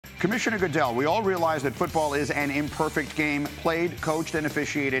Commissioner Goodell, we all realize that football is an imperfect game, played, coached, and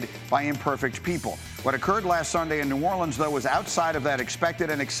officiated by imperfect people. What occurred last Sunday in New Orleans, though, was outside of that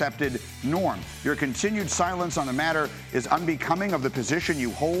expected and accepted norm. Your continued silence on the matter is unbecoming of the position you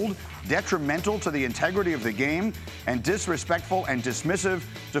hold, detrimental to the integrity of the game, and disrespectful and dismissive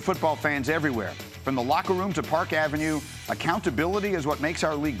to football fans everywhere. From the locker room to Park Avenue, accountability is what makes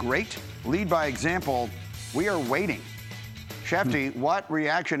our league great. Lead by example. We are waiting. Schefter, what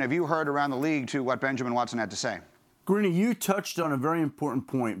reaction have you heard around the league to what Benjamin Watson had to say? Greeny, you touched on a very important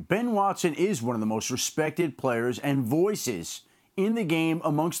point. Ben Watson is one of the most respected players and voices in the game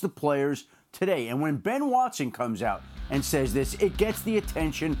amongst the players today. And when Ben Watson comes out and says this, it gets the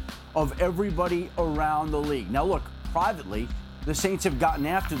attention of everybody around the league. Now, look, privately, the Saints have gotten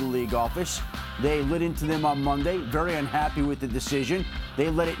after the league office. They lit into them on Monday, very unhappy with the decision. They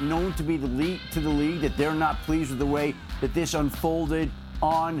let it known to the league that they're not pleased with the way that this unfolded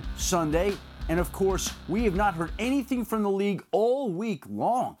on Sunday. And of course, we have not heard anything from the league all week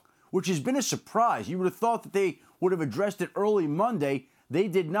long, which has been a surprise. You would have thought that they would have addressed it early Monday. They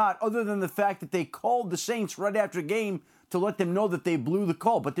did not, other than the fact that they called the Saints right after the game to let them know that they blew the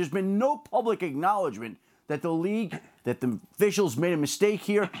call. But there's been no public acknowledgement that the league, that the officials made a mistake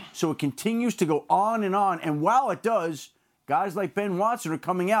here, so it continues to go on. And while it does, guys like Ben Watson are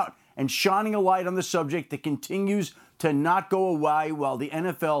coming out and shining a light on the subject that continues to not go away while the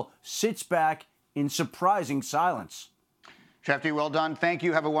NFL sits back in surprising silence. Schefter, well done. Thank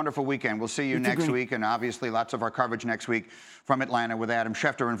you. Have a wonderful weekend. We'll see you next week, and obviously lots of our coverage next week from Atlanta with Adam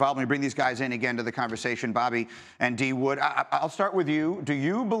Schefter involved. Let me bring these guys in again to the conversation, Bobby and D. Wood. I'll start with you. Do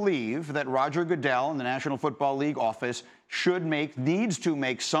you believe that Roger Goodell in the National Football League office needs to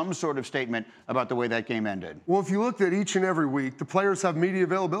make some sort of statement about the way that game ended? Well, if you looked at each and every week, the players have media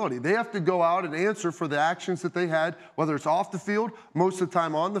availability. They have to go out and answer for the actions that they had, whether it's off the field, most of the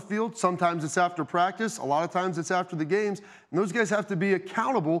time on the field. Sometimes it's after practice. A lot of times it's after the games. And those guys have to be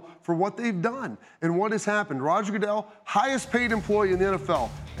accountable for what they've done and what has happened. Roger Goodell, highest paid employee in the NFL.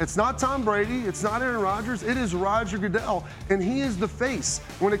 It's not Tom Brady. It's not Aaron Rodgers. It is Roger Goodell. And he is the face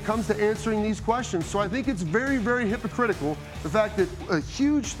when it comes to answering these questions. So I think it's very, very hypocritical, the fact that a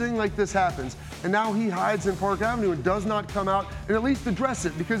huge thing like this happens, and now he hides in Park Avenue and does not come out and at least address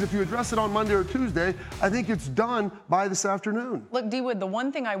it. Because if you address it on Monday or Tuesday, I think it's done by this afternoon. Look, D. Wood, the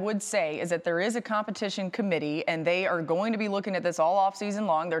one thing I would say is that there is a competition committee, and they are going to be looking at this all offseason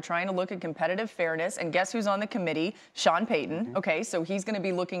long. They're trying to look at competitive fairness, and guess who's on the committee? Sean Payton. Okay, so he's going to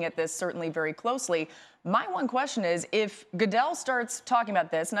be looking at this certainly very closely. My one question is, if Goodell starts talking about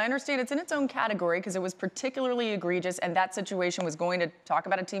this, and I understand it's in its own category because it was particularly egregious and that situation was going to talk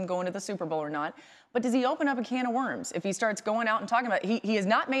about a team going to the Super Bowl or not, but does he open up a can of worms if he starts going out and talking about it? He has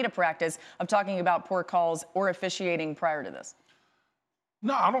not made a practice of talking about poor calls or officiating prior to this.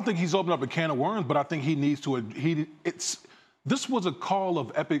 No, I don't think he's opened up a can of worms, but I think he needs to. This was a call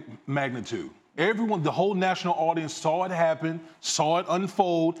of epic magnitude. Everyone, the whole national audience saw it happen, saw it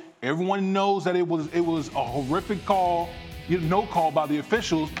unfold. Everyone knows that it was a horrific call, no call by the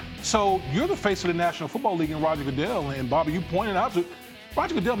officials. So you're the face of the National Football League in Roger Goodell. And Bobby, you pointed out that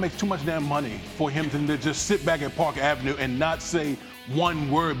Roger Goodell makes too much damn money for him to just sit back at Park Avenue and not say one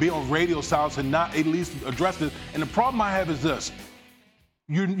word, be on radio silence and not at least address this. And the problem I have is this.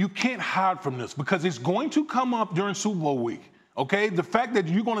 You can't hide from this because it's going to come up during Super Bowl week. Okay, the fact that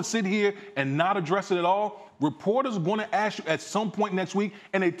you're going to sit here and not address it at all, reporters are going to ask you at some point next week,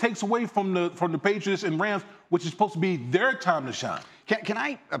 and it takes away from the Patriots and Rams, which is supposed to be their time to shine. Can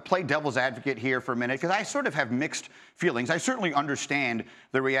I play devil's advocate here for a minute? Because I sort of have mixed feelings. I certainly understand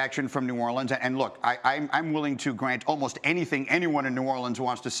the reaction from New Orleans. And look, I'm willing to grant almost anything anyone in New Orleans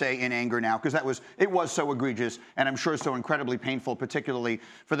wants to say in anger now, because it was so egregious and I'm sure so incredibly painful, particularly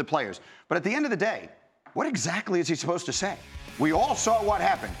for the players. But at the end of the day, what exactly is he supposed to say? We all saw what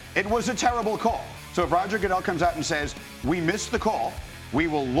happened. It was a terrible call. So if Roger Goodell comes out and says, we missed the call, we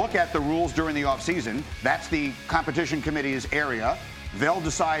will look at the rules during the offseason. That's the competition committee's area. They'll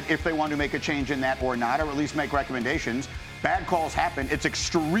decide if they want to make a change in that or not, or at least make recommendations. Bad calls happen. It's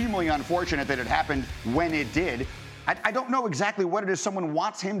extremely unfortunate that it happened when it did. I don't know exactly what it is someone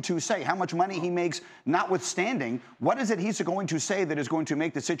wants him to say, how much money he makes, notwithstanding. What is it he's going to say that is going to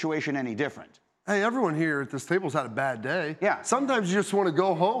make the situation any different? Hey, everyone here at this table's had a bad day. Yeah. Sometimes you just want to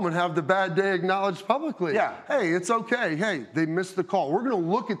go home and have the bad day acknowledged publicly. Yeah. Hey, it's okay. Hey, they missed the call. We're going to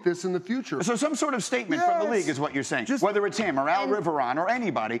look at this in the future. So some sort of statement from the league is what you're saying. Whether it's him or Al Riveron or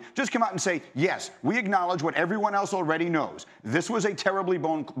anybody, just come out and say, yes, we acknowledge what everyone else already knows. This was a terribly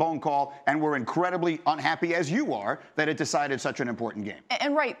bone call, and we're incredibly unhappy, as you are, that it decided such an important game.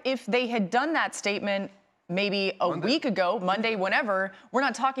 And right, if they had done that statement maybe a week ago, Monday, whenever, we're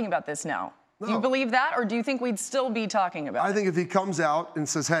not talking about this now. No. Do you believe that, or do you think we'd still be talking about it? I think if he comes out and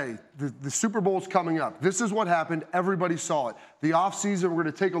says, hey, the Super Bowl's coming up. This is what happened. Everybody saw it. The offseason, we're going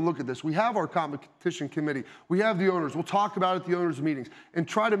to take a look at this. We have our competition committee. We have the owners. We'll talk about it at the owners' meetings and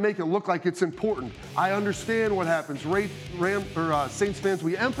try to make it look like it's important. I understand what happens. Saints fans,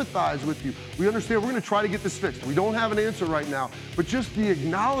 we empathize with you. We understand. We're going to try to get this fixed. We don't have an answer right now, but just the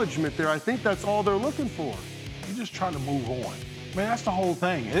acknowledgement there, I think that's all they're looking for. You're just trying to move on. Man, that's the whole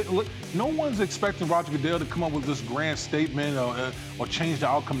thing. No one's expecting Roger Goodell to come up with this grand statement or change the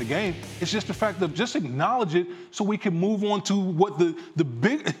outcome of the game. It's just the fact of just acknowledge it so we can move on to what the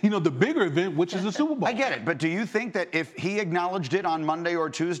bigger event, which is the Super Bowl. I get it, but do you think that if he acknowledged it on Monday or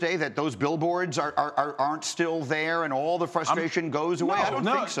Tuesday, that those billboards aren't still there and all the frustration goes away? I don't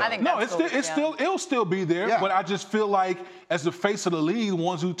think so. I think it'll still be there. Yeah. But I just feel like as the face of the league, the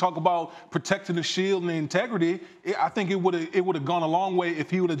ones who talk about protecting the shield and the integrity, I think it would have gone a long way if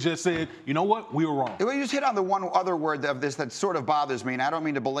he would have just said, you know what, we were wrong. Well, you just hit on the one other word of this that sort of bothers me, and I don't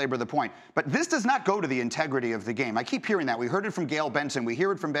mean to belabor the point, but this does not go to the integrity of the game. I keep hearing that. We heard it from Gail Benson. We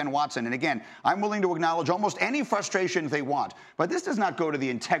hear it from Ben Watson. And again, I'm willing to acknowledge almost any frustration they want, but this does not go to the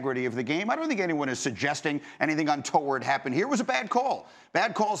integrity of the game. I don't think anyone is suggesting anything untoward happened here. It was a bad call.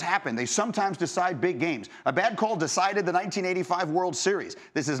 Bad calls happen. They sometimes decide big games. A bad call decided the 1985 World Series.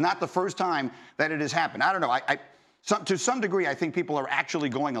 This is not the first time that it has happened. I don't know. To some degree, I think people are actually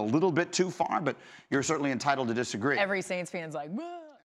going a little bit too far, but you're certainly entitled to disagree. Every Saints fan's like, whoa.